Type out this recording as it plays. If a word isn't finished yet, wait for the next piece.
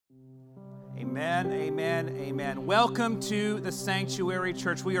Amen, amen, amen. Welcome to the Sanctuary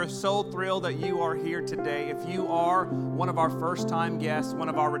Church. We are so thrilled that you are here today. If you are one of our first-time guests, one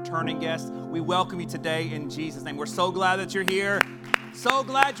of our returning guests, we welcome you today in Jesus' name. We're so glad that you're here. So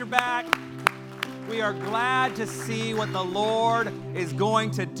glad you're back. We are glad to see what the Lord is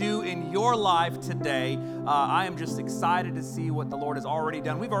going to do in your life today. I am just excited to see what the Lord has already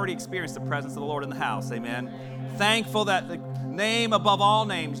done. We've already experienced the presence of the Lord in the house, amen. Thankful that the name above all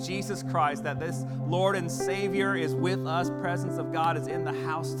names, Jesus Christ, that this Lord and Savior is with us. Presence of God is in the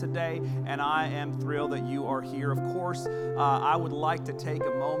house today, and I am thrilled that you are here. Of course, I would like to take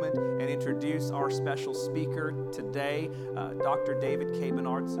a moment and introduce our special speaker today, Dr. David K.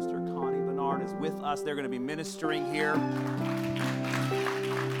 Bernard. Sister Connie Bernard is with us. They're going to be ministering here.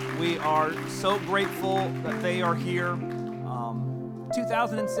 We are so grateful that they are here.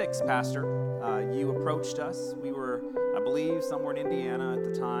 2006, Pastor, you approached us. We were, I believe, somewhere in Indiana at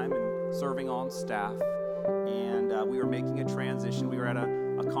the time and serving on staff. And we were making a transition. We were at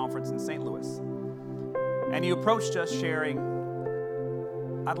a conference in St. Louis. And you approached us sharing,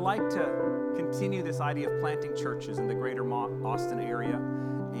 I'd like to continue this idea of planting churches in the greater Austin area.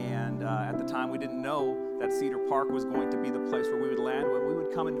 And at the time, we didn't know that Cedar Park was going to be the place where we would land, where we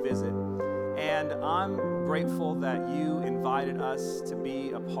would come and visit. And I'm grateful that you invited us to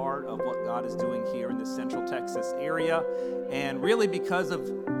be a part of what God is doing here in the Central Texas area. And really because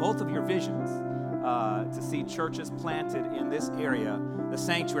of both of your visions, to see churches planted in this area, the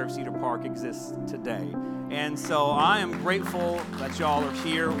Sanctuary of Cedar Park exists today. And so I am grateful that y'all are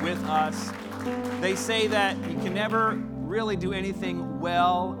here with us. They say that you can never really do anything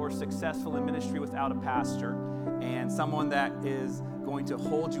well or successful in ministry without a pastor and someone that is going to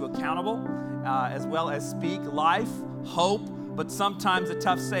hold you accountable, as well as speak life, hope, but sometimes the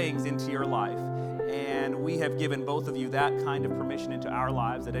tough sayings into your life. And we have given both of you that kind of permission into our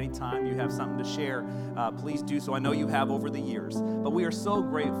lives. At any time you have something to share, please do so. I know you have over the years. But we are so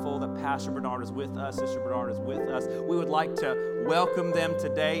grateful that Pastor Bernard is with us, Sister Bernard is with us. We would like to welcome them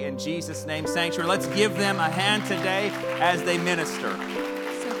today in Jesus' name. Sanctuary, let's give them a hand today as they minister.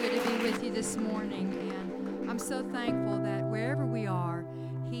 So good to be with you this morning. And I'm so thankful that wherever we are,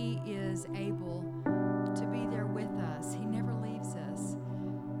 He is able to be there with us. He never leaves us.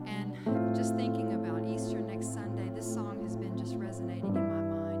 And just thinking about Easter next Sunday, this song has been just resonating in my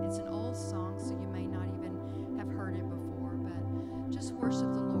mind. It's an old song, so you may not even have heard it before, but just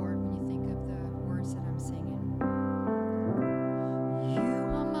worship the Lord when you think of the words that I'm singing. You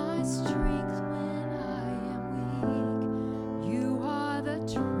are my strength when I am weak. You are the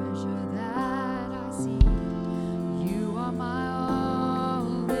treasure that I seek. You are my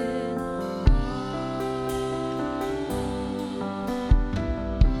all in all.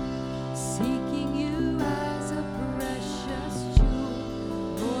 Seeking you as a precious jewel.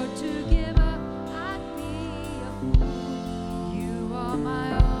 Lord, to give up, I'd be a fool. You are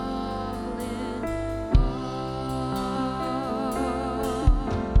my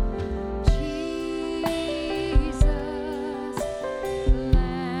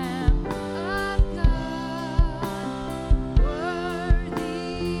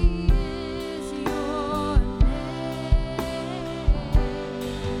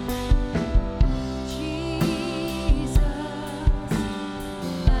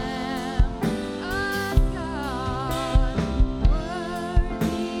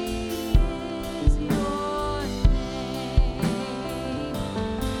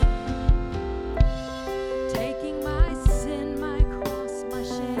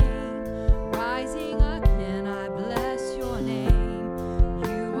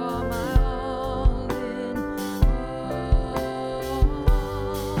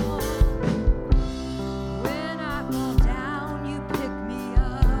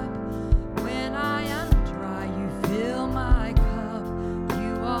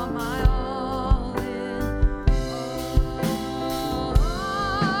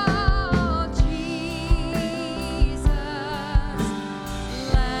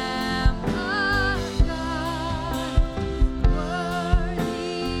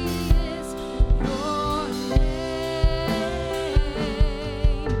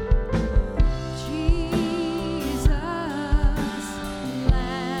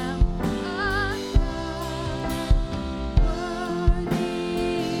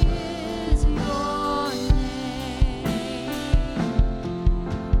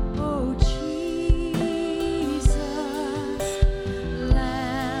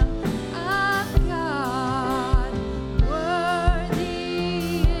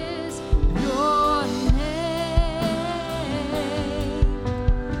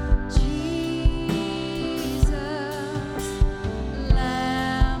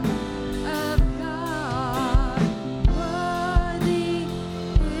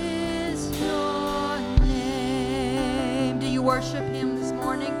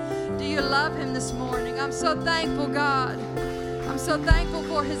I'm so thankful, God. I'm so thankful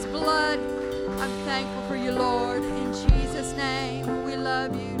for his blood. I'm thankful for you, Lord. In Jesus' name, we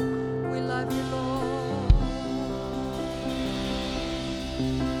love you. We love you, Lord.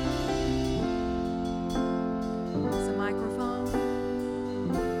 It's a microphone.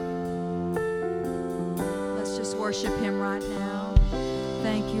 Let's just worship him right now.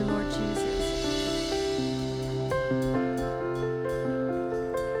 Thank you, Lord Jesus.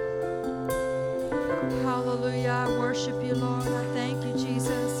 Hallelujah. I worship you, Lord. I thank you,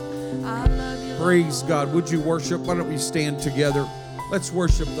 Jesus. I love you, Praise Lord. God. Would you worship? Why don't we stand together? Let's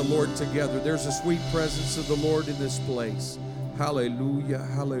worship the Lord together. There's a sweet presence of the Lord in this place. Hallelujah,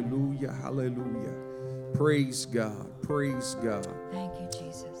 hallelujah, hallelujah. Praise God, praise God. Thank you,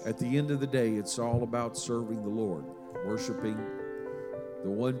 Jesus. At the end of the day, it's all about serving the Lord, worshiping the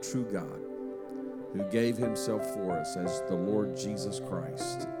one true God who gave himself for us as the Lord Jesus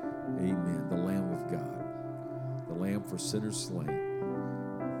Christ. Amen. The Lamb of God, the Lamb for sinners slain.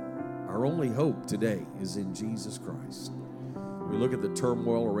 Our only hope today is in Jesus Christ. We look at the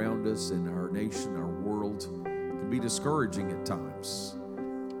turmoil around us in our nation, our world. It can be discouraging at times.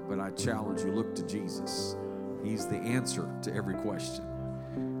 But I challenge you, look to Jesus. He's the answer to every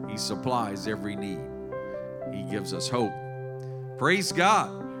question. He supplies every need. He gives us hope. Praise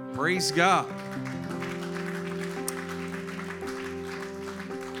God. Praise God.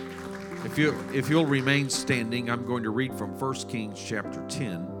 If you'll remain standing, I'm going to read from 1 Kings chapter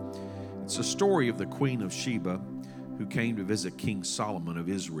 10. It's a story of the Queen of Sheba who came to visit King Solomon of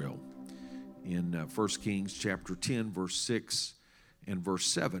Israel. In 1 Kings chapter 10, verse 6 and verse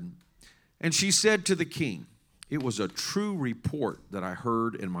 7. And she said to the king, "It was a true report that I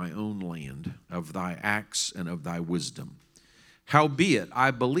heard in my own land of thy acts and of thy wisdom. Howbeit,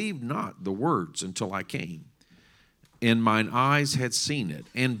 I believed not the words until I came. And mine eyes had seen it,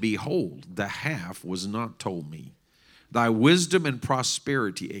 and behold, the half was not told me. Thy wisdom and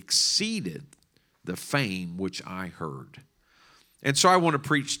prosperity exceeded the fame which I heard." And so I want to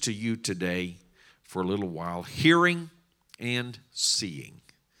preach to you today for a little while, hearing and seeing.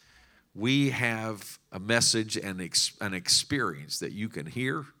 We have a message and an experience that you can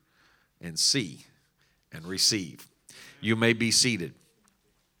hear and see and receive. You may be seated.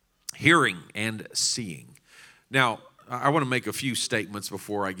 Hearing and seeing. Now, I want to make a few statements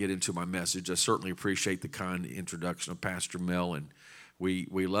before I get into my message. I certainly appreciate the kind introduction of Pastor Mel, and we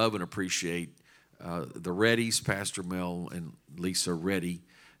love and appreciate the Reddys, Pastor Mel and Lisa Reddy,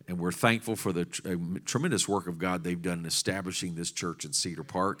 and we're thankful for the tremendous work of God they've done in establishing this church in Cedar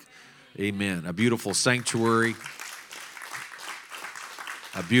Park. Amen. A beautiful sanctuary,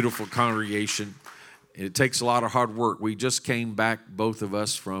 a beautiful congregation. It takes a lot of hard work. We just came back, both of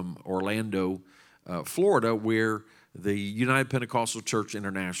us, from Orlando, Florida, where the United Pentecostal Church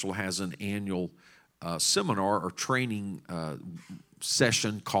International has an annual seminar or training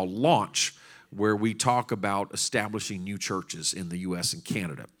session called Launch, where we talk about establishing new churches in the U.S. and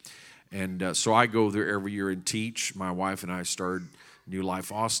Canada. And so I go there every year and teach. My wife and I started New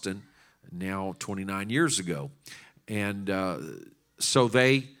Life Austin now 29 years ago. And so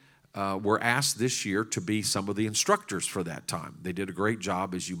they were asked this year to be some of the instructors for that time. They did a great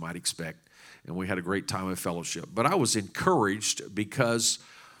job, as you might expect, and we had a great time of fellowship. But I was encouraged because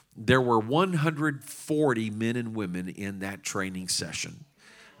there were 140 men and women in that training session,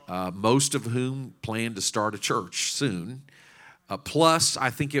 most of whom plan to start a church soon, plus I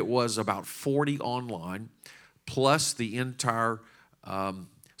think it was about 40 online, plus the entire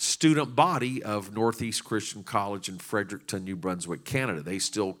student body of Northeast Christian College in Fredericton, New Brunswick, Canada. They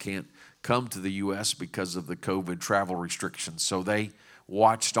still can't come to the U.S. because of the COVID travel restrictions, so they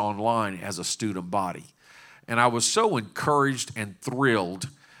watched online as a student body. And I was so encouraged and thrilled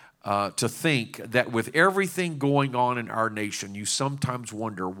to think that with everything going on in our nation, you sometimes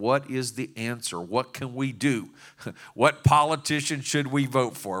wonder, what is the answer? What can we do? What politician should we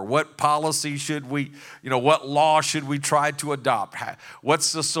vote for? What policy should we, what law should we try to adopt?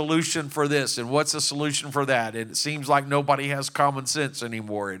 What's the solution for this and what's the solution for that? And it seems like nobody has common sense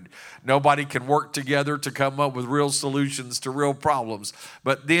anymore, and nobody can work together to come up with real solutions to real problems.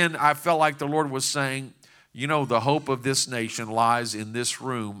 But then I felt like the Lord was saying, the hope of this nation lies in this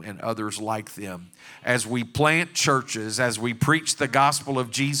room and others like them. As we plant churches, as we preach the gospel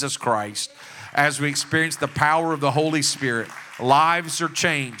of Jesus Christ, as we experience the power of the Holy Spirit, lives are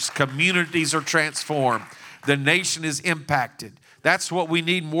changed, communities are transformed, the nation is impacted. That's what we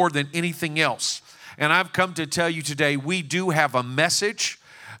need more than anything else. And I've come to tell you today, we do have a message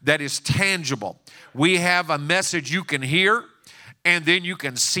that is tangible. We have a message you can hear, and then you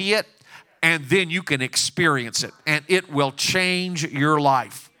can see it, and then you can experience it, and it will change your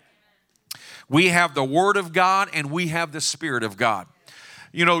life. We have the Word of God and we have the Spirit of God.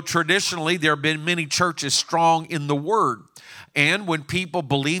 You know, traditionally, there have been many churches strong in the Word. And when people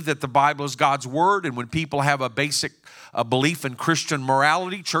believe that the Bible is God's Word, and when people have a basic belief in Christian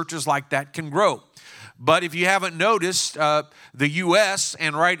morality, churches like that can grow. But if you haven't noticed, the U.S.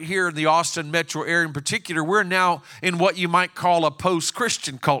 and right here in the Austin metro area in particular, we're now in what you might call a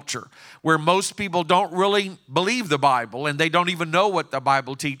post-Christian culture, where most people don't really believe the Bible and they don't even know what the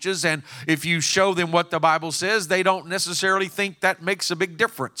Bible teaches. And if you show them what the Bible says, they don't necessarily think that makes a big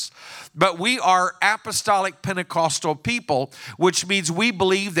difference. But we are apostolic Pentecostal people, which means we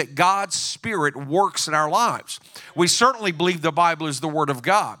believe that God's Spirit works in our lives. We certainly believe the Bible is the Word of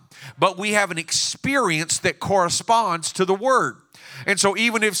God, but we have an experience that corresponds to the Word. And so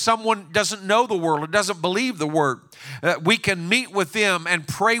even if someone doesn't know the Word or doesn't believe the Word, we can meet with them and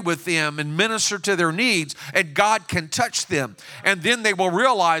pray with them and minister to their needs, and God can touch them. And then they will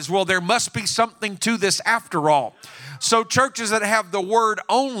realize, well, there must be something to this after all. So churches that have the Word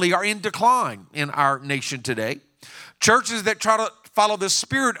only are in decline in our nation today. Churches that try to follow the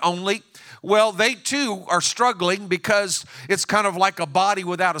Spirit only, well, they too are struggling, because it's kind of like a body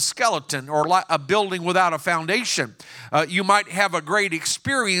without a skeleton, or like a building without a foundation. You might have a great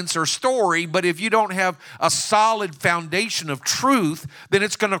experience or story, but if you don't have a solid foundation of truth, then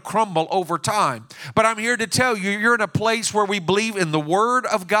it's going to crumble over time. But I'm here to tell you, you're in a place where we believe in the Word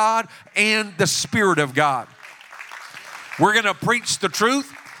of God and the Spirit of God. We're going to preach the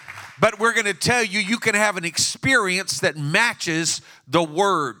truth, but we're going to tell you, you can have an experience that matches the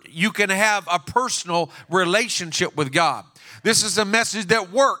Word. You can have a personal relationship with God. This is a message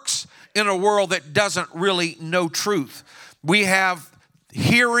that works in a world that doesn't really know truth. We have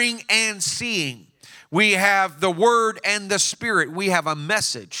hearing and seeing. We have the Word and the Spirit. We have a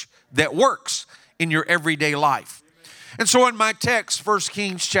message that works in your everyday life. And so in my text, 1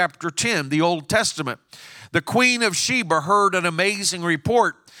 Kings chapter 10, the Old Testament, the Queen of Sheba heard an amazing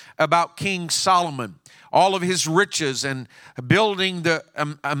report about King Solomon, all of his riches, and building the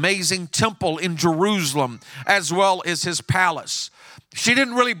amazing temple in Jerusalem, as well as his palace. She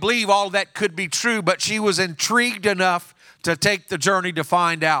didn't really believe all that could be true, but she was intrigued enough to take the journey to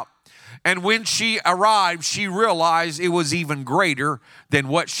find out. And when she arrived, she realized it was even greater than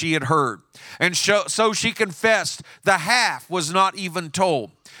what she had heard. And so she confessed, the half was not even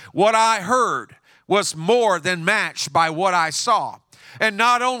told. What I heard was more than matched by what I saw. And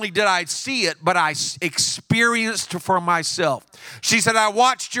not only did I see it, but I experienced for myself. She said, I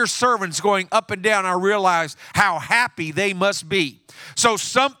watched your servants going up and down. I realized how happy they must be. So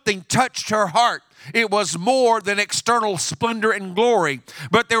something touched her heart. It was more than external splendor and glory,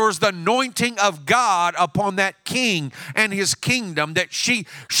 but there was the anointing of God upon that king and his kingdom, that she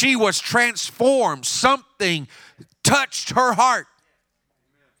was transformed. Something touched her heart.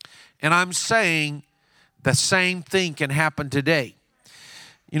 And I'm saying the same thing can happen today.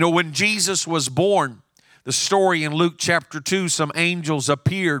 You know, when Jesus was born, the story in Luke chapter 2, some angels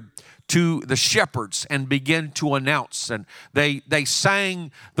appeared to the shepherds and began to announce. And they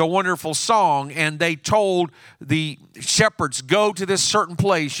sang the wonderful song, and they told the shepherds, go to this certain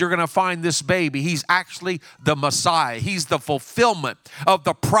place. You're going to find this baby. He's actually the Messiah. He's the fulfillment of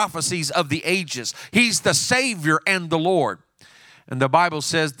the prophecies of the ages. He's the Savior and the Lord. And the Bible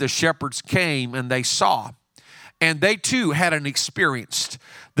says the shepherds came and they saw. And they too had an experience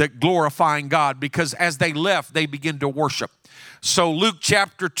that glorifying God, because as they left, they began to worship. So Luke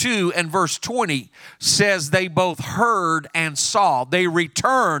chapter 2 and verse 20 says they both heard and saw. They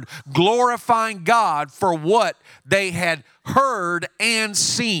returned glorifying God for what they had heard and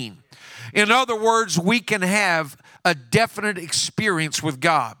seen. In other words, we can have a definite experience with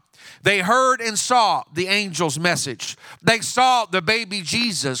God. They heard and saw the angel's message. They saw the baby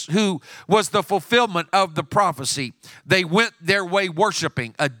Jesus, who was the fulfillment of the prophecy. They went their way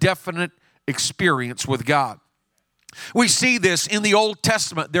worshiping, a definite experience with God. We see this in the Old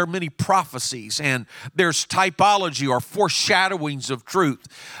Testament. There are many prophecies, and there's typology or foreshadowings of truth.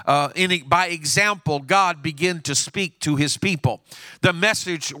 By example, God began to speak to his people. The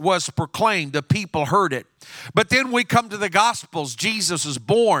message was proclaimed. The people heard it. But then we come to the Gospels. Jesus is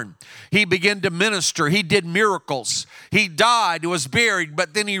born. He began to minister. He did miracles. He died, was buried,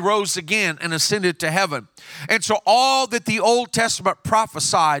 but then he rose again and ascended to heaven. And so all that the Old Testament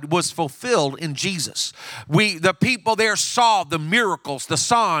prophesied was fulfilled in Jesus. The people there saw the miracles, the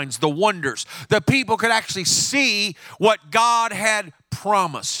signs, the wonders. The people could actually see what God had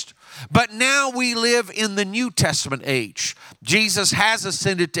promised. But now we live in the New Testament age. Jesus has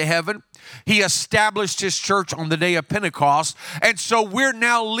ascended to heaven. He established his church on the day of Pentecost. And so we're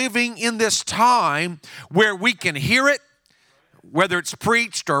now living in this time where we can hear it, whether it's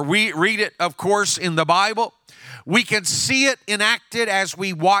preached or we read it, of course, in the Bible. We can see it enacted as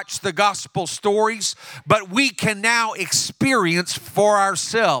we watch the gospel stories, but we can now experience for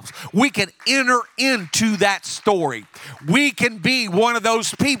ourselves. We can enter into that story. We can be one of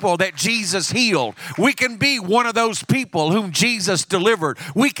those people that Jesus healed. We can be one of those people whom Jesus delivered.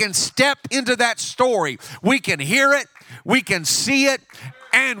 We can step into that story. We can hear it, we can see it,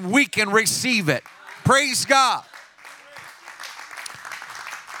 and we can receive it. Praise God.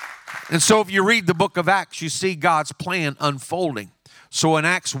 And so if you read the book of Acts, you see God's plan unfolding. So in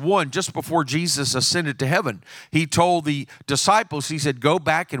Acts 1, just before Jesus ascended to heaven, he told the disciples, he said, go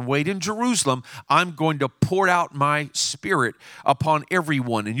back and wait in Jerusalem. I'm going to pour out my Spirit upon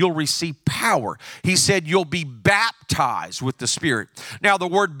everyone, and you'll receive power. He said, you'll be baptized with the Spirit. Now, the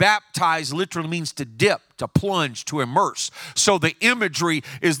word baptize literally means to dip, to plunge, to immerse. So the imagery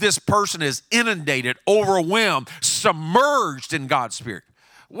is this person is inundated, overwhelmed, submerged in God's Spirit.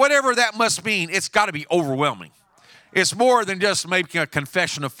 Whatever that must mean, it's got to be overwhelming. It's more than just making a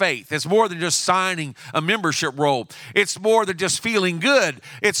confession of faith. It's more than just signing a membership roll. It's more than just feeling good.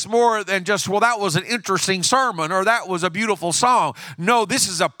 It's more than just, well, that was an interesting sermon or that was a beautiful song. No, this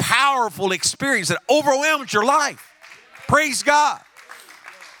is a powerful experience that overwhelms your life. Praise God.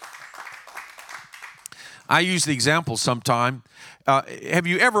 I use the example sometime. Have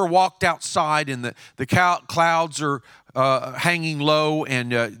you ever walked outside and the clouds are hanging low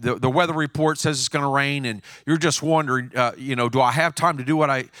and the weather report says it's going to rain and you're just wondering, do I have time to do what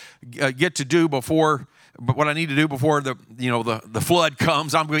I get to do before, what I need to do before the flood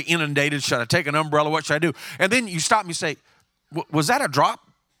comes? I'm going to be inundated. Should I take an umbrella? What should I do? And then you stop and you say, was that a drop?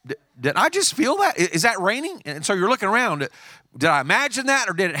 Did I just feel that? Is that raining? And so you're looking around. Did I imagine that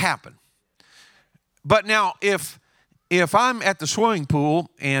or did it happen? But now if I'm at the swimming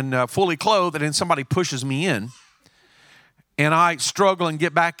pool and fully clothed and then somebody pushes me in and I struggle and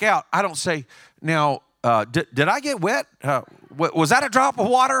get back out, I don't say, now, did I get wet? Was that a drop of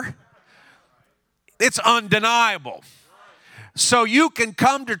water? It's undeniable. So you can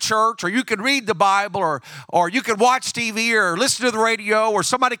come to church or you can read the Bible or you can watch TV or listen to the radio or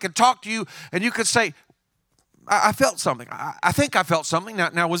somebody can talk to you and you can say, I felt something. I think I felt something.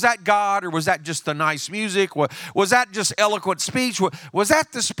 Now, was that God or was that just the nice music? Was that just eloquent speech? Was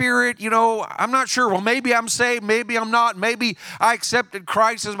that the Spirit? I'm not sure. Well, maybe I'm saved. Maybe I'm not. Maybe I accepted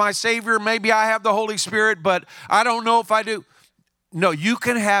Christ as my Savior. Maybe I have the Holy Spirit, but I don't know if I do. No, you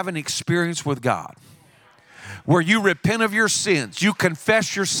can have an experience with God where you repent of your sins. You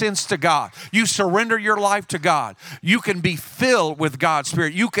confess your sins to God. You surrender your life to God. You can be filled with God's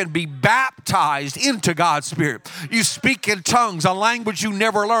Spirit. You can be baptized into God's Spirit. You speak in tongues, a language you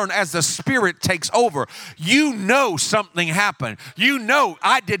never learned as the Spirit takes over. You know something happened. You know,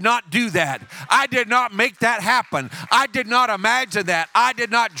 I did not do that. I did not make that happen. I did not imagine that. I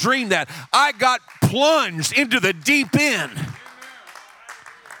did not dream that. I got plunged into the deep end.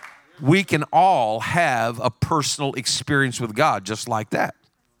 We can all have a personal experience with God just like that.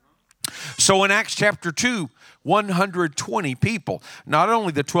 So in Acts chapter 2, 120 people, not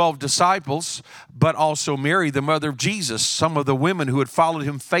only the 12 disciples, but also Mary, the mother of Jesus, some of the women who had followed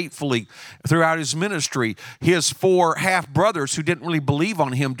him faithfully throughout his ministry, his 4 half-brothers who didn't really believe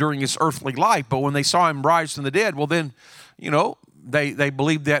on him during his earthly life, but when they saw him rise from the dead, well then, they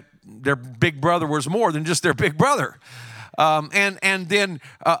believed that their big brother was more than just their big brother. And then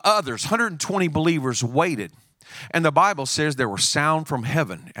others, 120 believers waited. And the Bible says there was sound from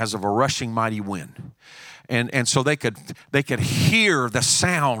heaven as of a rushing mighty wind. And so they could hear the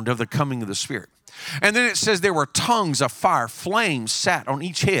sound of the coming of the Spirit. And then it says there were tongues of fire, flames sat on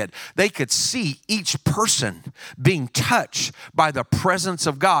each head. They could see each person being touched by the presence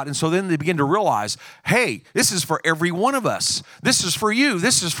of God. And so then they begin to realize, hey, this is for every one of us. This is for you.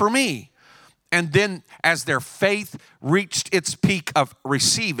 This is for me. And then as their faith reached its peak of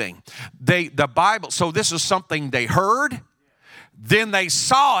receiving, the Bible, so this is something they heard, then they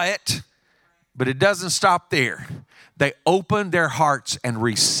saw it, but it doesn't stop there. They opened their hearts and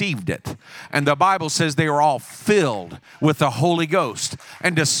received it. And the Bible says they were all filled with the Holy Ghost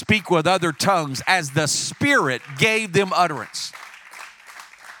and to speak with other tongues as the Spirit gave them utterance.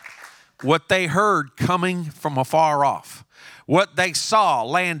 What they heard coming from afar off, what they saw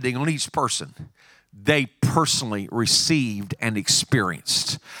landing on each person, they personally received and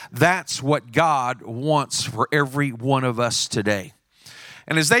experienced. That's what God wants for every one of us today.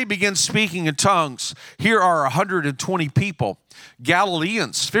 And as they begin speaking in tongues, here are 120 people,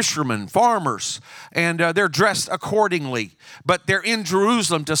 Galileans, fishermen, farmers, and they're dressed accordingly. But they're in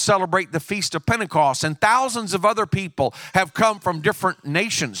Jerusalem to celebrate the Feast of Pentecost. And thousands of other people have come from different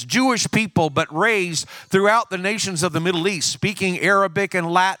nations, Jewish people, but raised throughout the nations of the Middle East, speaking Arabic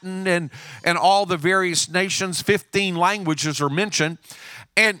and Latin and all the various nations. 15 languages are mentioned.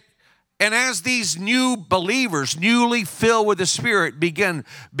 And as these new believers, newly filled with the Spirit, begin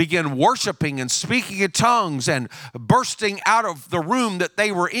worshiping and speaking in tongues and bursting out of the room that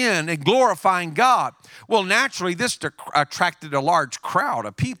they were in and glorifying God, well, naturally, this attracted a large crowd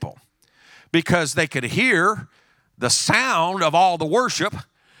of people because they could hear the sound of all the worship.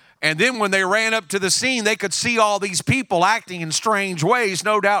 And then when they ran up to the scene, they could see all these people acting in strange ways.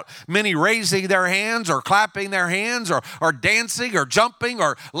 No doubt many raising their hands or clapping their hands or dancing or jumping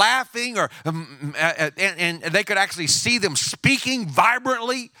or laughing. And they could actually see them speaking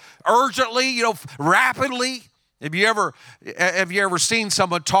vibrantly, urgently, rapidly. Have you ever seen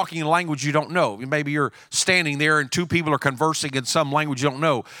someone talking in a language you don't know? Maybe you're standing there and two people are conversing in some language you don't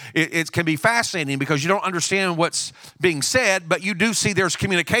know. It can be fascinating because you don't understand what's being said, but you do see there's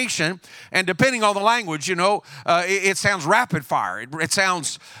communication. And depending on the language, it sounds rapid fire. It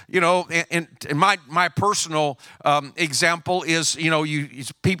sounds, in my personal example is,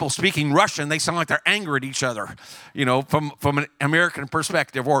 people speaking Russian, they sound like they're angry at each other, from an American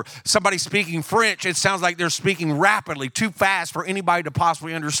perspective. Or somebody speaking French, it sounds like they're speaking rapidly, too fast for anybody to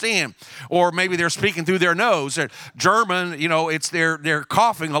possibly understand. Or maybe they're speaking through their nose. German, it's they're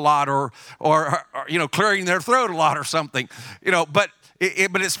coughing a lot or clearing their throat a lot or something. But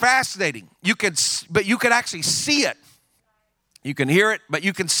it's fascinating. You could actually see it. You can hear it, but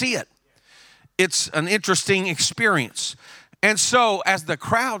you can see it. It's an interesting experience. And so as the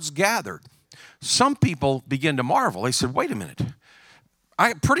crowds gathered, some people began to marvel. They said, wait a minute.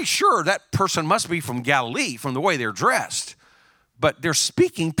 I'm pretty sure that person must be from Galilee from the way they're dressed. But they're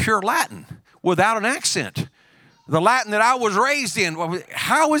speaking pure Latin without an accent. The Latin that I was raised in,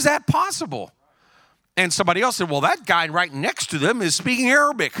 how is that possible? And somebody else said, well, that guy right next to them is speaking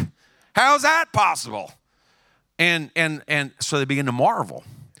Arabic. How is that possible? And so they begin to marvel.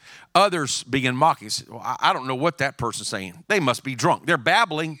 Others begin mocking. Well, I don't know what that person's saying. They must be drunk. They're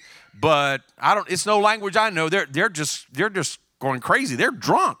babbling, but it's no language I know. They're just going crazy. They're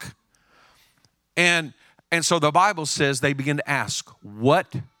drunk. And so the Bible says they begin to ask,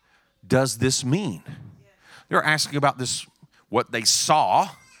 what does this mean? They're asking about this, what they saw,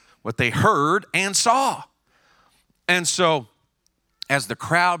 what they heard and saw. And so as the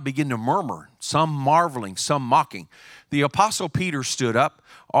crowd began to murmur, some marveling, some mocking, the Apostle Peter stood up.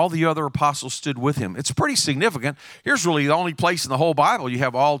 All the other apostles stood with him. It's pretty significant. Here's really the only place in the whole Bible you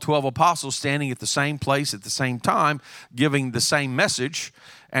have all 12 apostles standing at the same place at the same time, giving the same message,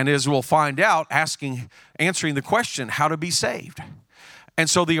 and as we'll find out, answering the question, how to be saved. And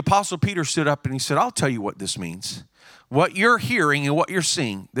so the Apostle Peter stood up and he said, I'll tell you what this means. What you're hearing and what you're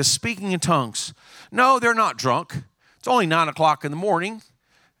seeing, this speaking in tongues, no, they're not drunk. It's only 9 o'clock in the morning.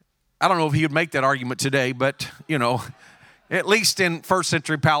 I don't know if he would make that argument today, but, at least in first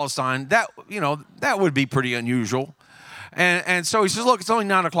century Palestine, that would be pretty unusual. And so he says, look, it's only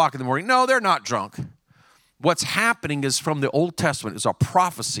 9 o'clock in the morning. No, they're not drunk. What's happening is from the Old Testament is a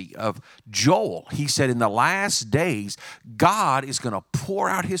prophecy of Joel. He said in the last days, God is going to pour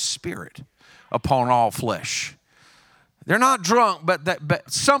out his Spirit upon all flesh. They're not drunk,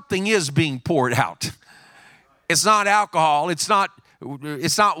 but something is being poured out. It's not alcohol. It's not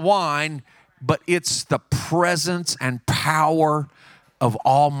wine. But it's the presence and power of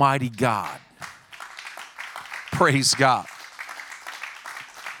Almighty God. Praise God.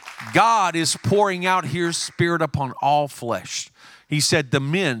 God is pouring out his Spirit upon all flesh. He said the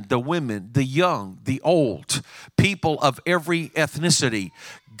men, the women, the young, the old, people of every ethnicity.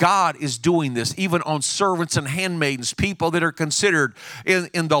 God is doing this even on servants and handmaidens, people that are considered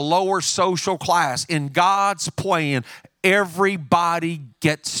in the lower social class. In God's plan, everybody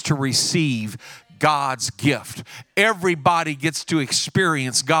gets to receive God's gift. Everybody gets to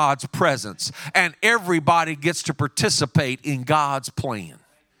experience God's presence. And everybody gets to participate in God's plan.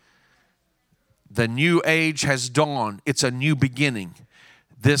 The new age has dawned. It's a new beginning.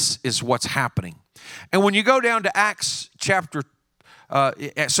 This is what's happening. And when you go down to Acts chapter,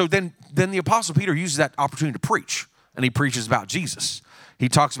 so then the Apostle Peter uses that opportunity to preach. And he preaches about Jesus. He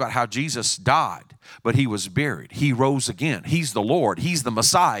talks about how Jesus died, but he was buried. He rose again. He's the Lord. He's the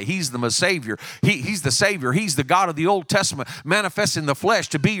Messiah. He's the Savior. He's the Savior. He's the God of the Old Testament manifest in the flesh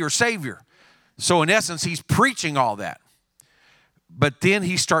to be your Savior. So in essence, he's preaching all that. But then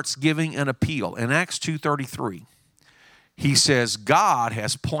he starts giving an appeal. In Acts 2:33, he says, God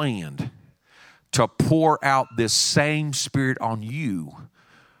has planned to pour out this same Spirit on you,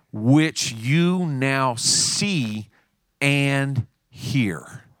 which you now see and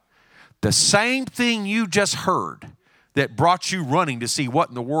hear. The same thing you just heard that brought you running to see what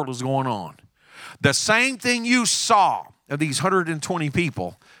in the world is going on. The same thing you saw of these 120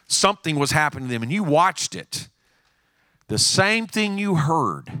 people, something was happening to them and you watched it. The same thing you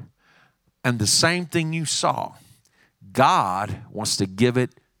heard and the same thing you saw, God wants to give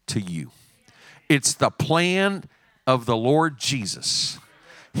it to you. It's the plan of the Lord Jesus.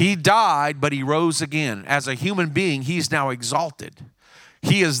 He died, but he rose again. As a human being, he's now exalted.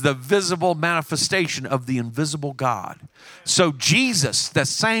 He is the visible manifestation of the invisible God. So Jesus, the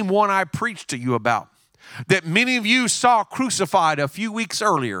same one I preached to you about, that many of you saw crucified a few weeks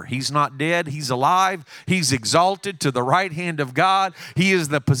earlier. He's not dead. He's alive. He's exalted to the right hand of God. He is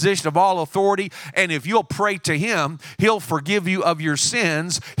the position of all authority. And if you'll pray to him, he'll forgive you of your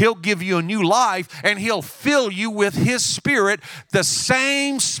sins. He'll give you a new life, and he'll fill you with his Spirit, the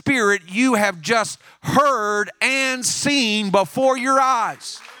same Spirit you have just heard and seen before your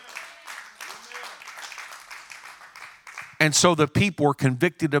eyes. And so the people were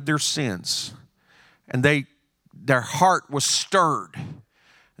convicted of their sins. And their heart was stirred.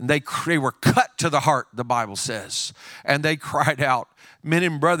 And they were cut to the heart, the Bible says. And they cried out, men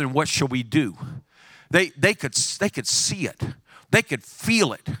and brethren, what shall we do? They could see it. They could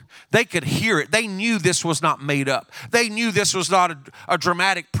feel it. They could hear it. They knew this was not made up. They knew this was not a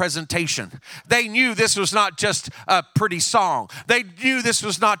dramatic presentation. They knew this was not just a pretty song. They knew this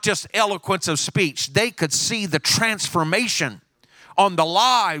was not just eloquence of speech. They could see the transformation on the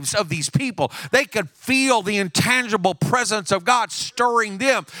lives of these people. They could feel the intangible presence of God stirring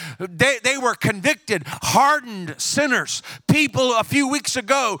them. They were convicted, hardened sinners. People a few weeks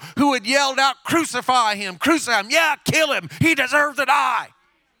ago who had yelled out, crucify him, yeah, kill him, he deserves to die.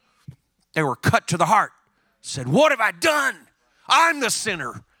 They were cut to the heart, said, what have I done? I'm the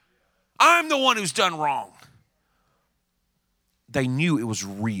sinner. I'm the one who's done wrong. They knew it was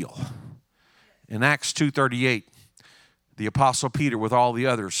real. In Acts 2:38, the Apostle Peter, with all the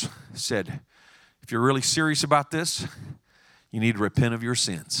others, said, if you're really serious about this, you need to repent of your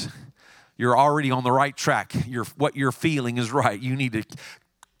sins. You're already on the right track. What you're feeling is right. You need to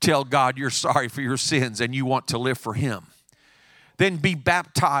tell God you're sorry for your sins and you want to live for him. Then be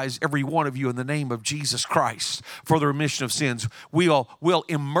baptized, every one of you, in the name of Jesus Christ for the remission of sins. We'll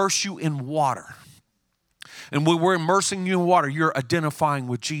immerse you in water. And when we're immersing you in water, you're identifying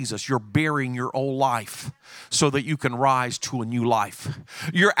with Jesus. You're burying your old life so that you can rise to a new life.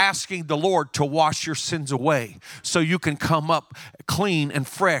 You're asking the Lord to wash your sins away so you can come up clean and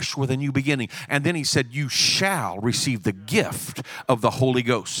fresh with a new beginning. And then he said, you shall receive the gift of the Holy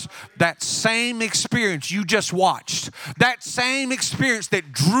Ghost. That same experience you just watched, that same experience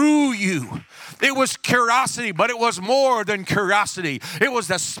that drew you, it was curiosity, but it was more than curiosity. It was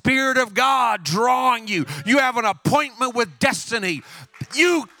the Spirit of God drawing you. You have an appointment with destiny.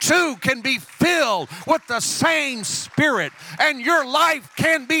 You too can be filled with the same Spirit, and your life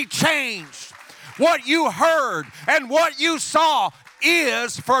can be changed. What you heard and what you saw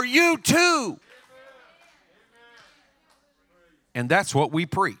is for you too. And that's what we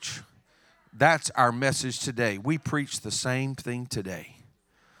preach. That's our message today. We preach the same thing today.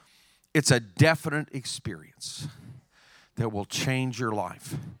 It's a definite experience that will change your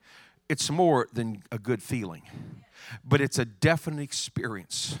life. It's more than a good feeling, but it's a definite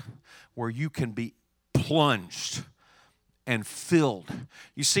experience where you can be plunged and filled.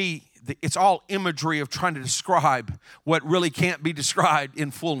 You see, it's all imagery of trying to describe what really can't be described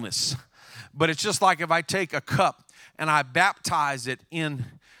in fullness. But it's just like if I take a cup and I baptize it in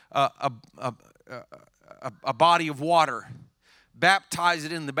a body of water, baptize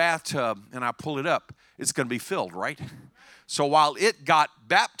it in the bathtub, and I pull it up, it's going to be filled, right? So while it got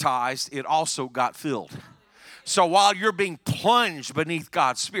baptized, it also got filled. So while you're being plunged beneath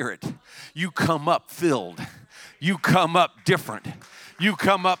God's Spirit, you come up filled. You come up different. You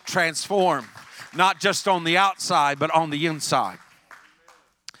come up transformed, not just on the outside, but on the inside.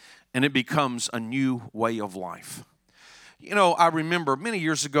 And it becomes a new way of life. You know, I remember many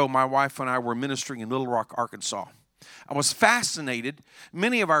years ago, my wife and I were ministering in Little Rock, Arkansas. I was fascinated.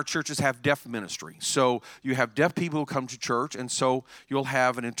 Many of our churches have deaf ministry. So you have deaf people who come to church, and so you'll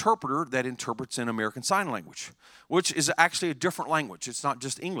have an interpreter that interprets in American Sign Language, which is actually a different language. It's not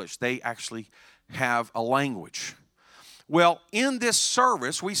just English. They actually have a language. Well, in this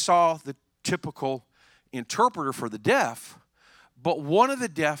service, we saw the typical interpreter for the deaf, but one of the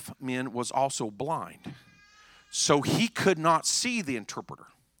deaf men was also blind. So he could not see the interpreter.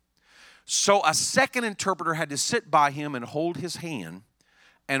 So a second interpreter had to sit by him and hold his hand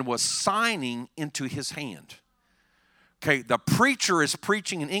and was signing into his hand. Okay, the preacher is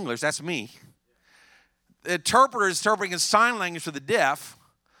preaching in English. That's me. The interpreter is interpreting in sign language for the deaf,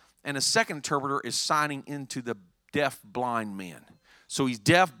 and a second interpreter is signing into the deaf blind man. So he's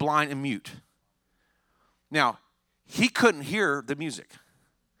deaf, blind, and mute. Now, he couldn't hear the music.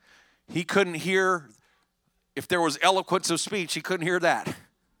 He couldn't hear, if there was eloquence of speech, he couldn't hear that.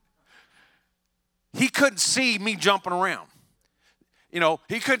 He couldn't see me jumping around.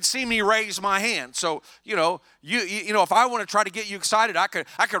 He couldn't see me raise my hand. So, if I want to try to get you excited, I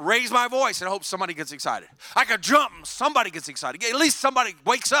could raise my voice and hope somebody gets excited. I could jump and somebody gets excited. At least somebody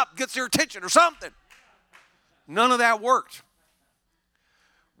wakes up, gets their attention or something. None of that worked.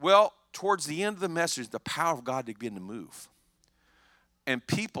 Well, towards the end of the message, the power of God began to move. And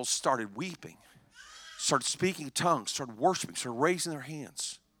people started weeping, started speaking tongues, started worshiping, started raising their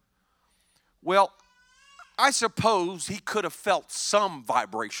hands. Well, I suppose he could have felt some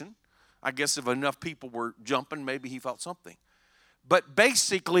vibration. I guess if enough people were jumping, maybe he felt something. But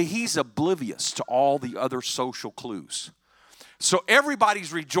basically, he's oblivious to all the other social clues. So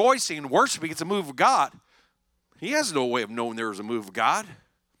everybody's rejoicing and worshiping. It's a move of God. He has no way of knowing there was a move of God.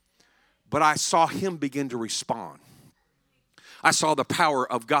 But I saw him begin to respond. I saw the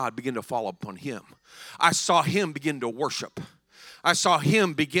power of God begin to fall upon him. I saw him begin to worship. I saw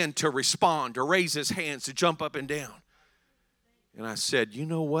him begin to respond, to raise his hands, to jump up and down. And I said, you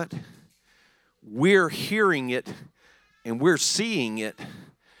know what? We're hearing it and we're seeing it,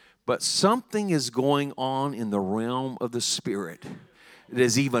 but something is going on in the realm of the Spirit. It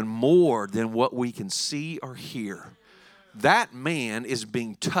is even more than what we can see or hear. That man is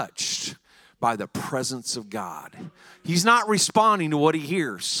being touched by the presence of God. He's not responding to what he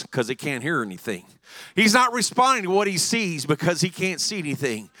hears because he can't hear anything. He's not responding to what he sees because he can't see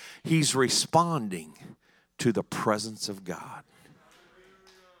anything. He's responding to the presence of God.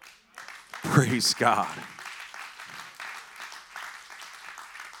 Praise God.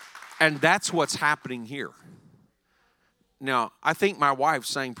 And that's what's happening here. Now, I think my wife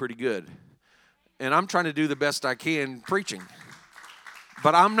sang pretty good. And I'm trying to do the best I can preaching.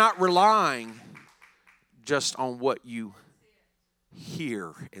 But I'm not relying just on what you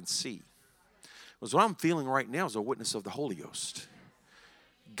hear and see. Because what I'm feeling right now is a witness of the Holy Ghost.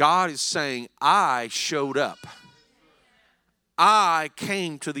 God is saying, I showed up. I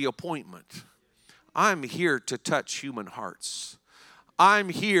came to the appointment. I'm here to touch human hearts. I'm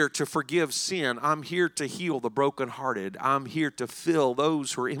here to forgive sin. I'm here to heal the brokenhearted. I'm here to fill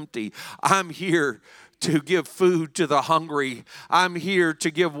those who are empty. I'm here to give food to the hungry. I'm here to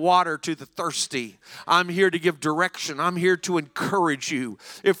give water to the thirsty. I'm here to give direction. I'm here to encourage you.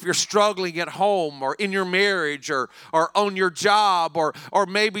 If you're struggling at home or in your marriage or on your job or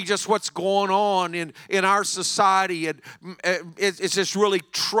maybe just what's going on in our society and it's just really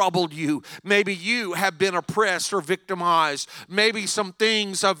troubled you. Maybe you have been oppressed or victimized. Maybe some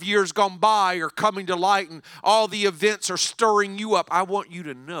things of years gone by are coming to light and all the events are stirring you up. I want you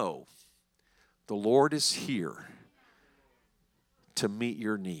to know the Lord is here to meet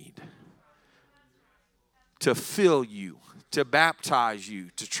your need, to fill you, to baptize you,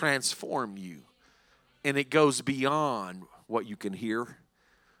 to transform you. And it goes beyond what you can hear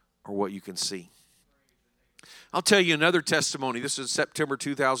or what you can see. I'll tell you another testimony. This is September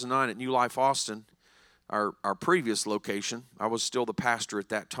 2009 at New Life Austin, our previous location. I was still the pastor at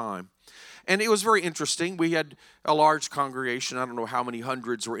that time. And it was very interesting. We had a large congregation. I don't know how many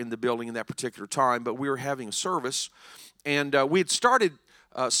hundreds were in the building in that particular time, but we were having a service. And we had started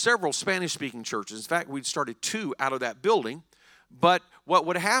several Spanish-speaking churches. In fact, we'd started 2 out of that building. But what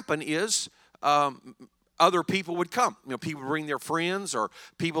would happen is other people would come. People would bring their friends or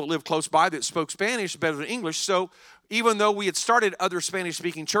people that lived close by that spoke Spanish better than English. So even though we had started other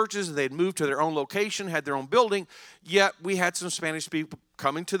Spanish-speaking churches and they had moved to their own location, had their own building, yet we had some Spanish people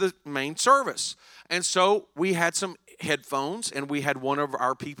coming to the main service. And so we had some headphones, and we had one of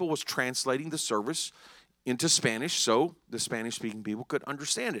our people was translating the service into Spanish so the Spanish-speaking people could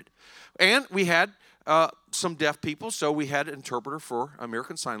understand it. And we had some deaf people, so we had an interpreter for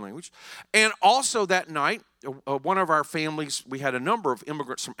American Sign Language. And also that night, one of our families, we had a number of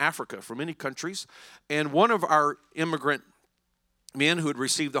immigrants from Africa, from many countries, and one of our immigrant men who had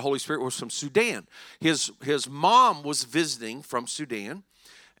received the Holy Spirit was from Sudan. His mom was visiting from Sudan,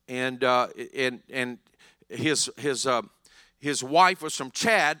 and his wife was from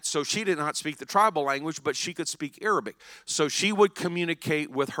Chad, so she did not speak the tribal language, but she could speak Arabic. So she would communicate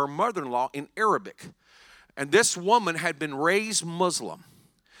with her mother-in-law in Arabic. And this woman had been raised Muslim,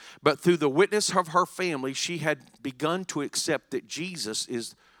 but through the witness of her family, she had begun to accept that Jesus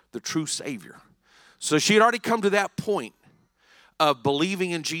is the true Savior. So she had already come to that point of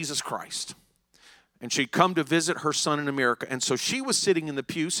believing in Jesus Christ. And she'd come to visit her son in America. And so she was sitting in the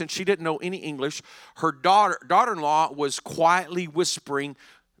pew, since she didn't know any English. Her daughter-in-law was quietly whispering,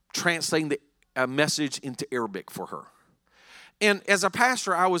 translating the message into Arabic for her. And as a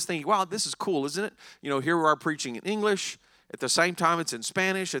pastor, I was thinking, wow, this is cool, isn't it? You know, here we are preaching in English. At the same time, it's in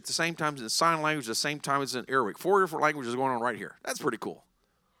Spanish. At the same time, it's in sign language. At the same time, it's in Arabic. 4 different languages going on right here. That's pretty cool.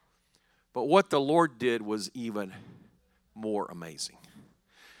 But what the Lord did was even more amazing.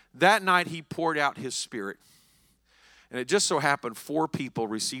 That night, he poured out his Spirit. And it just so happened 4 people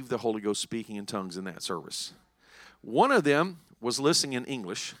received the Holy Ghost speaking in tongues in that service. One of them was listening in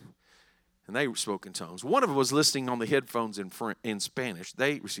English, and they spoke in tongues. One of them was listening on the headphones in Spanish.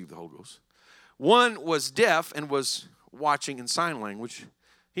 They received the Holy Ghost. One was deaf and was watching in sign language.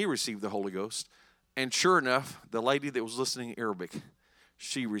 He received the Holy Ghost. And sure enough, the lady that was listening in Arabic,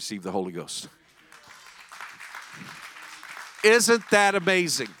 she received the Holy Ghost. Isn't that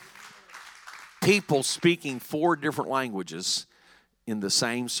amazing? People speaking 4 different languages in the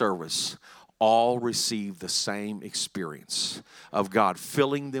same service all received the same experience of God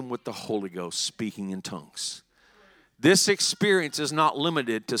filling them with the Holy Ghost, speaking in tongues. This experience is not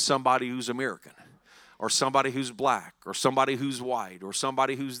limited to somebody who's American, or somebody who's black, or somebody who's white, or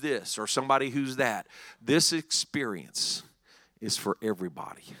somebody who's this, or somebody who's that. This experience is for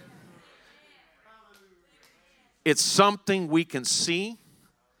everybody. It's something we can see,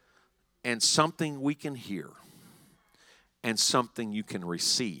 and something we can hear, and something you can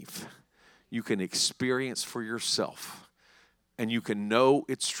receive. You can experience for yourself, and you can know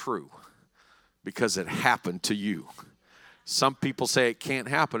it's true because it happened to you. Some people say it can't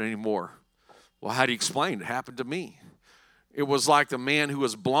happen anymore. Well, how do you explain it? It happened to me. It was like the man who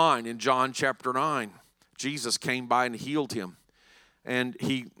was blind in John chapter 9. Jesus came by and healed him, and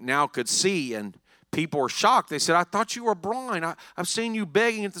he now could see, and people were shocked. They said, I thought you were blind. I've seen you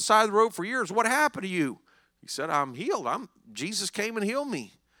begging at the side of the road for years. What happened to you? He said, I'm healed. Jesus came and healed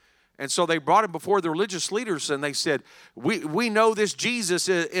me. And so they brought him before the religious leaders, and they said, we know this Jesus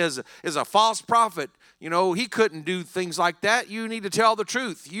is a false prophet. You know, he couldn't do things like that. You need to tell the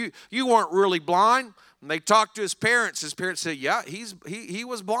truth. You weren't really blind. And they talked to his parents. His parents said, yeah, he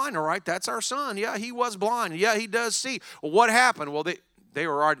was blind, all right. That's our son. Yeah, he was blind. Yeah, he does see. Well, what happened? Well, they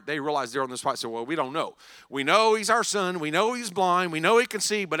realized they're on the spot. So, well, we don't know. We know he's our son. We know he's blind. We know he can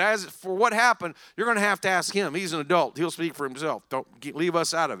see. But as for what happened, you're going to have to ask him. He's an adult. He'll speak for himself. Don't leave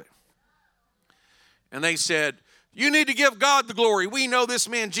us out of it. And they said, you need to give God the glory. We know this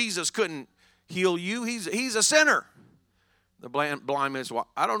man Jesus couldn't heal you. He's a sinner. The blind man said, well,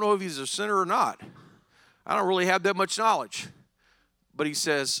 I don't know if he's a sinner or not. I don't really have that much knowledge. But he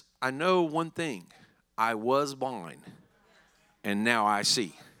says, I know one thing. I was blind, and now I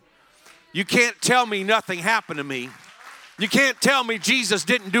see. You can't tell me nothing happened to me. You can't tell me Jesus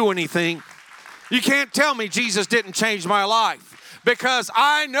didn't do anything. You can't tell me Jesus didn't change my life. Because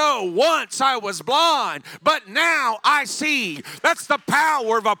I know once I was blind, but now I see. That's the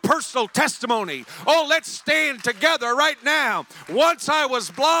power of a personal testimony. Oh, let's stand together right now. Once I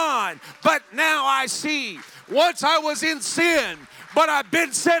was blind, but now I see. Once I was in sin, but I've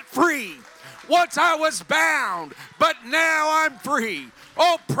been set free. Once I was bound, but now I'm free.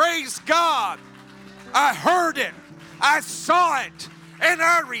 Oh, praise God. I heard it, I saw it, and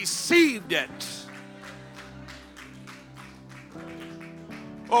I received it.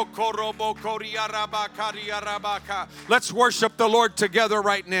 Let's worship the Lord together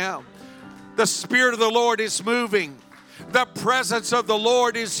right now. The Spirit of the Lord is moving. The presence of the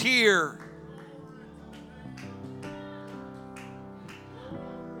Lord is here.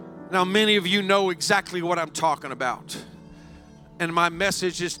 Now, many of you know exactly what I'm talking about. And my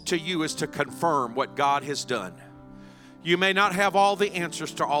message to you is to confirm what God has done. You may not have all the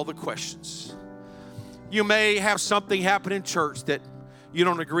answers to all the questions. You may have something happen in church that you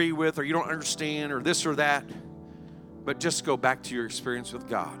don't agree with, or you don't understand, or this or that. But just go back to your experience with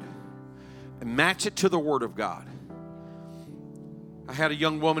God and match it to the Word of God. I had a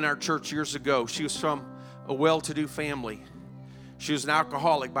young woman in our church years ago. She was from a well-to-do family. She was an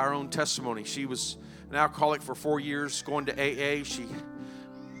alcoholic by her own testimony. She was an alcoholic for 4 years, going to AA. She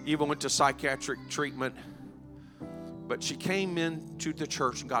even went to psychiatric treatment. But she came into the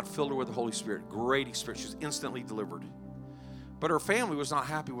church, and God filled her with the Holy Spirit. Great experience. She was instantly delivered. But her family was not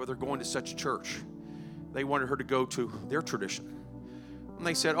happy with her going to such a church. They wanted her to go to their tradition. And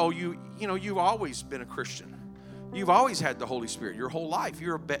they said, oh, you've always been a Christian. You've always had the Holy Spirit your whole life. You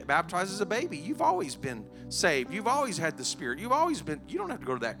were baptized as a baby. You've always been saved. You've always had the Spirit. You don't have to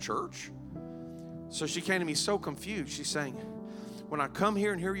go to that church. So she came to me so confused. She's saying, when I come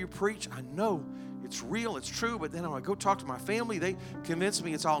here and hear you preach, I know it's real, it's true, but then when I go talk to my family, they convince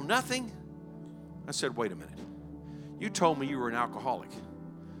me it's all nothing. I said, wait a minute. You told me you were an alcoholic,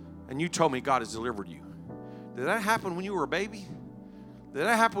 and you told me God has delivered you. Did that happen when you were a baby? Did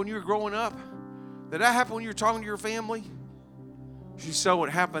that happen when you were growing up? Did that happen when you were talking to your family? She said, what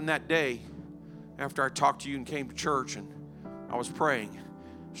happened that day after I talked to you and came to church and I was praying.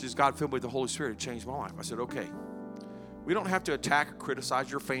 She says, God filled me with the Holy Spirit. It changed my life. I said, okay. We don't have to attack or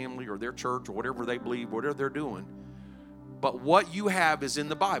criticize your family or their church or whatever they believe, whatever they're doing. But what you have is in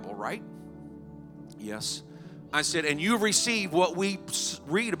the Bible, right? Yes. I said, and you've received what we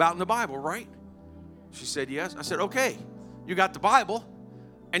read about in the Bible, right? She said, yes. I said, okay. You got the Bible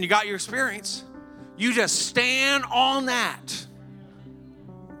and you got your experience. You just stand on that.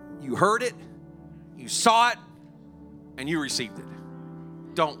 You heard it, you saw it, and you received it.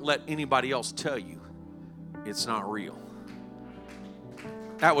 Don't let anybody else tell you it's not real.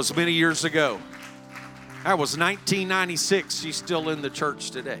 That was many years ago. That was 1996. She's still in the church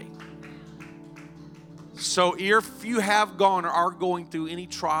today. So if you have gone or are going through any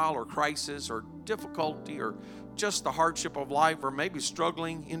trial or crisis or difficulty or just the hardship of life or maybe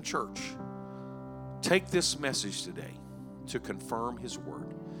struggling in church, take this message today to confirm His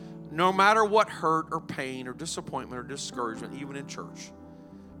word. No matter what hurt or pain or disappointment or discouragement, even in church,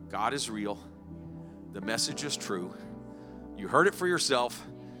 God is real. The message is true. You heard it for yourself.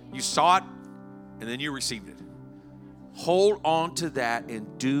 You saw it, and then you received it. Hold on to that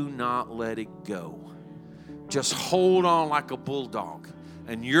and do not let it go. Just hold on like a bulldog,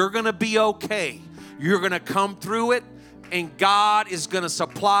 and you're going to be okay. You're going to come through it, and God is going to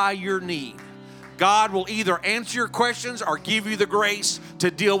supply your need. God will either answer your questions or give you the grace to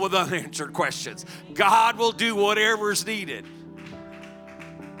deal with unanswered questions. God will do whatever is needed.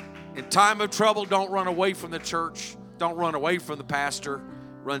 In time of trouble, don't run away from the church. Don't run away from the pastor.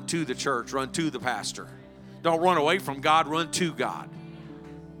 Run to the church. Run to the pastor. Don't run away from God. Run to God.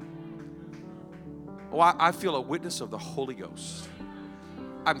 Oh, I feel a witness of the Holy Ghost.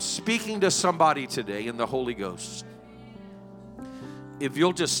 I'm speaking to somebody today in the Holy Ghost. If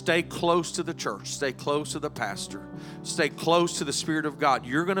you'll just stay close to the church, stay close to the pastor, stay close to the Spirit of God,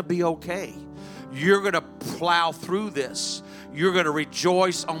 you're going to be okay. You're going to plow through this. You're going to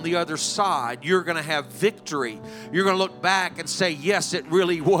rejoice on the other side. You're going to have victory. You're going to look back and say, yes, it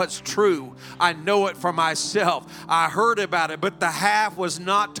really was true. I know it for myself. I heard about it, but the half was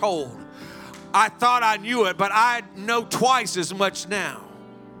not told. I thought I knew it, but I know twice as much now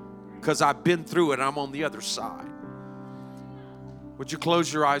because I've been through it. I'm on the other side. Would you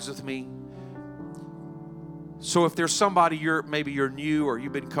close your eyes with me? So if there's somebody maybe you're new or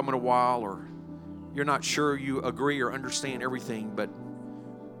you've been coming a while or you're not sure you agree or understand everything,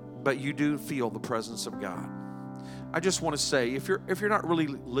 but you do feel the presence of God. I just want to say, if you're not really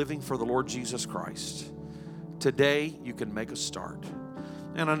living for the Lord Jesus Christ, today you can make a start.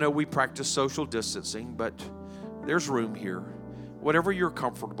 And I know we practice social distancing, but there's room here. Whatever you're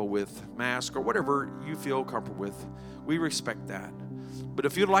comfortable with, mask or whatever you feel comfortable with, we respect that. But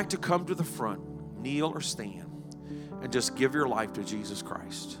if you'd like to come to the front, kneel or stand, and just give your life to Jesus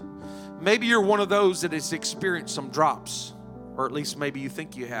Christ. Maybe you're one of those that has experienced some drops, or at least maybe you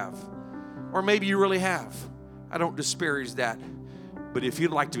think you have, or maybe you really have. I don't disparage that. But if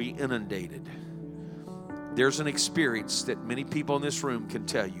you'd like to be inundated, there's an experience that many people in this room can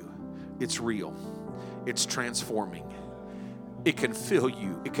tell you. It's real. It's transforming. It can fill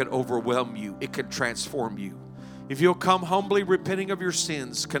you. It can overwhelm you. It can transform you. If you'll come humbly repenting of your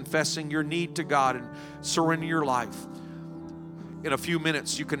sins, confessing your need to God and surrendering your life, in a few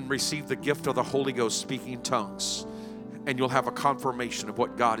minutes you can receive the gift of the Holy Ghost speaking in tongues, and you'll have a confirmation of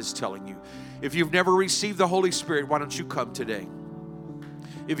what God is telling you. If you've never received the Holy Spirit, why don't you come today?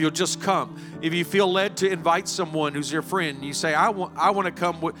 If you'll just come. If you feel led to invite someone who's your friend, you say, I want to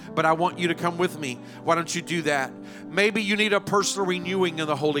come, but I want you to come with me. Why don't you do that? Maybe you need a personal renewing of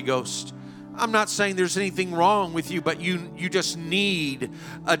the Holy Ghost. I'm not saying there's anything wrong with you, but you just need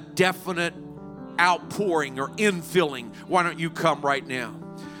a definite outpouring or infilling. Why don't you come right now?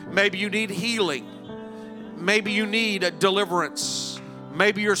 Maybe you need healing. Maybe you need a deliverance.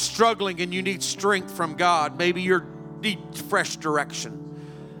 Maybe you're struggling and you need strength from God. Maybe you need fresh direction.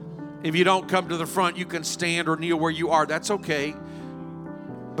 If you don't come to the front, you can stand or kneel where you are. That's okay.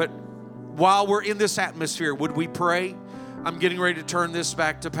 But while we're in this atmosphere, would we pray? I'm getting ready to turn this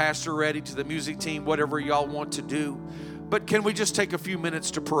back to Pastor Reddy, to the music team, whatever y'all want to do. But can we just take a few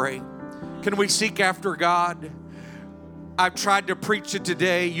minutes to pray? Can we seek after God? I've tried to preach it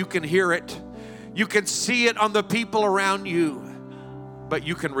today. You can hear it. You can see it on the people around you. But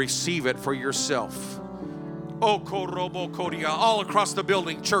you can receive it for yourself. Oh, korobo kodia. All across the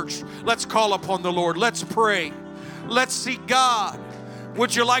building, church, let's call upon the Lord. Let's pray. Let's seek God.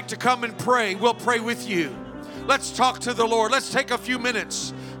 Would you like to come and pray? We'll pray with you. Let's talk to the Lord. Let's take a few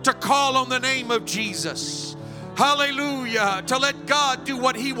minutes to call on the name of Jesus. Hallelujah. To let God do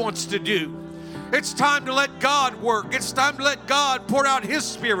what He wants to do. It's time to let God work. It's time to let God pour out His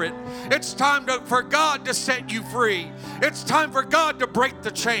Spirit. It's time for God to set you free. It's time for God to break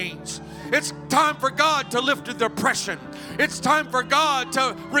the chains. It's time for God to lift the depression. It's time for God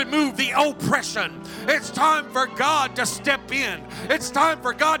to remove the oppression. It's time for God to step in. It's time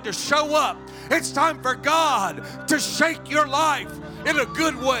for God to show up. It's time for God to shake your life in a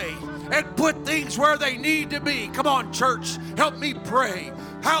good way and put things where they need to be. Come on, church, help me pray.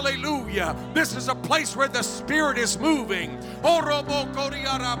 Hallelujah. This is a place where the Spirit is moving.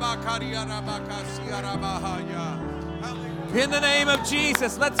 In the name of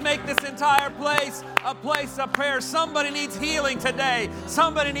Jesus, let's make this entire place a place of prayer. Somebody needs healing today.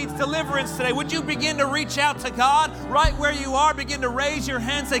 Somebody needs deliverance today. Would you begin to reach out to God right where you are? Begin to raise your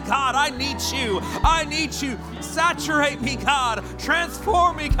hand. Say, God, I need you. I need you. Saturate me, God.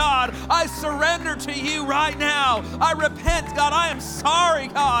 Transform me, God. I surrender to you right now. I repent, God. I am sorry,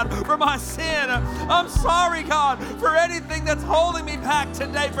 God, for my sin. I'm sorry, God, for anything that's holding me back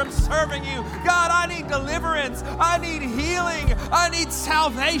today from serving you. God, I need deliverance. I need healing. I need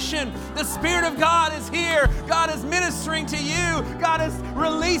salvation. The Spirit of God is here. God is ministering to you. God is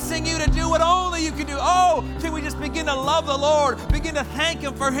releasing you to do what only you can do. Oh, can we just begin to love the Lord? Begin to thank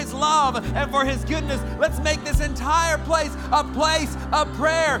Him for His love and for His goodness. Let's make this entire place of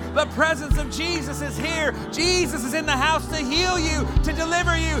prayer. The presence of Jesus is here. Jesus is in the house to heal you, to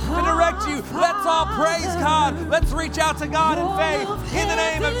deliver you, to direct you. Let's all praise God. Let's reach out to God in faith in the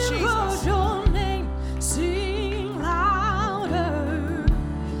name of Jesus.